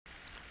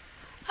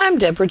I'm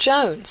Deborah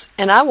Jones,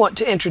 and I want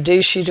to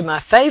introduce you to my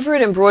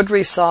favorite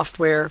embroidery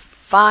software,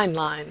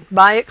 FineLine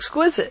by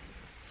Exquisite.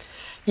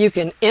 You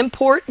can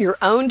import your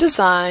own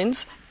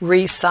designs,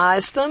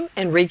 resize them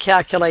and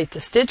recalculate the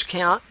stitch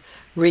count,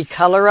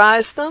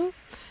 recolorize them,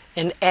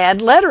 and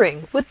add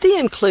lettering with the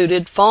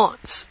included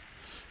fonts.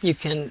 You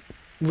can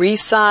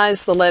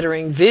resize the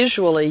lettering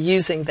visually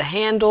using the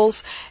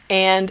handles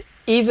and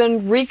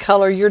even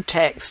recolor your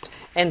text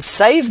and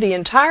save the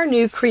entire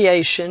new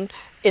creation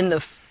in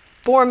the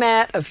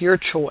format of your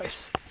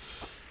choice.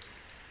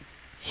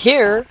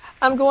 Here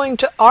I'm going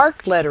to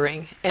arc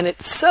lettering, and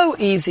it's so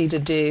easy to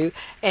do,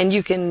 and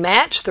you can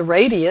match the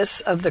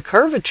radius of the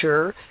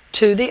curvature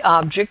to the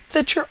object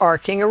that you're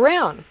arcing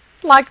around,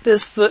 like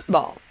this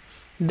football.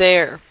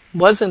 There,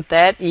 wasn't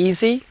that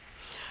easy?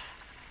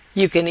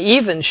 You can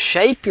even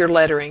shape your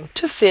lettering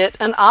to fit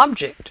an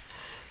object,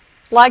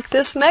 like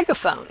this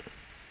megaphone.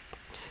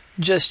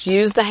 Just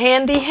use the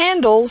handy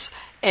handles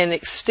and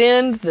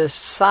extend the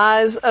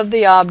size of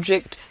the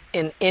object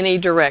in any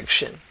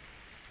direction.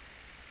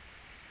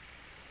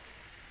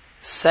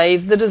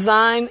 Save the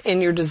design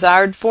in your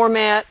desired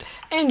format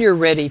and you're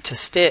ready to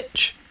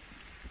stitch.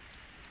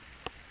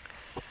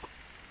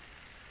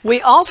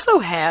 We also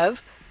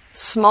have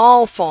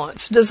small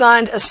fonts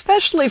designed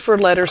especially for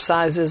letter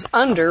sizes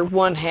under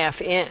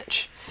 1/2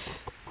 inch.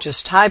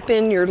 Just type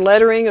in your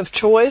lettering of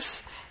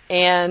choice,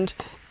 and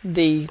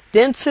the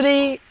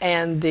density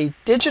and the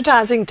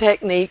digitizing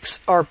techniques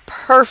are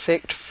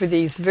perfect for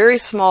these very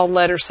small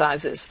letter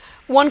sizes,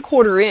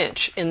 1/4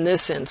 inch in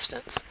this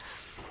instance.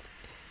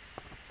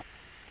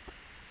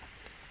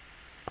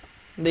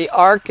 The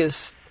arc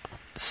is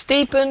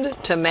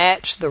steepened to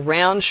match the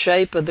round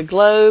shape of the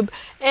globe,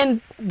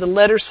 and the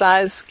letter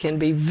size can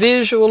be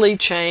visually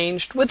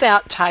changed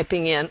without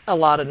typing in a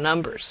lot of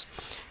numbers.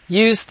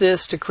 Use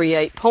this to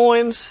create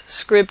poems,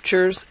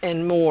 scriptures,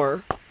 and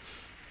more.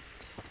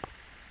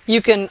 You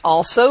can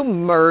also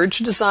merge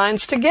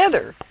designs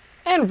together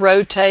and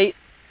rotate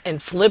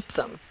and flip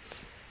them.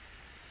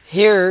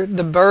 Here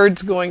the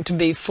bird's going to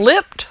be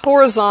flipped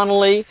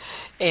horizontally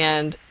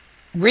and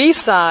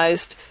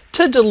resized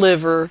to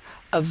deliver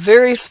a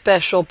very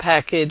special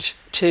package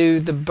to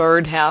the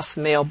birdhouse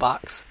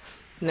mailbox.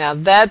 Now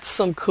that's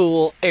some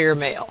cool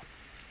airmail.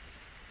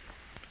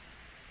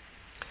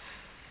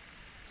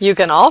 You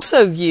can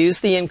also use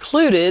the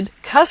included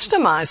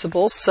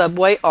customizable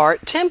Subway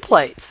Art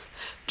templates.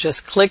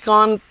 Just click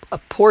on a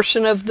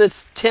portion of the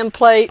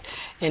template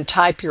and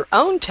type your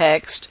own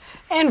text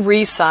and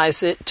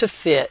resize it to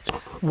fit,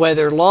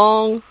 whether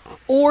long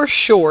or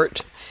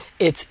short.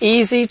 It's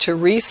easy to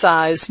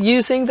resize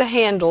using the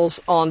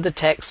handles on the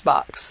text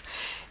box.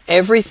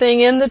 Everything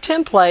in the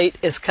template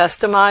is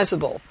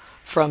customizable,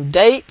 from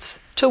dates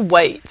to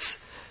weights.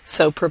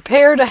 So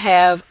prepare to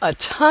have a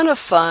ton of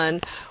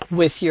fun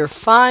with your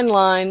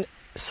FineLine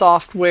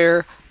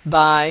software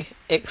by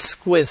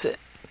Exquisite.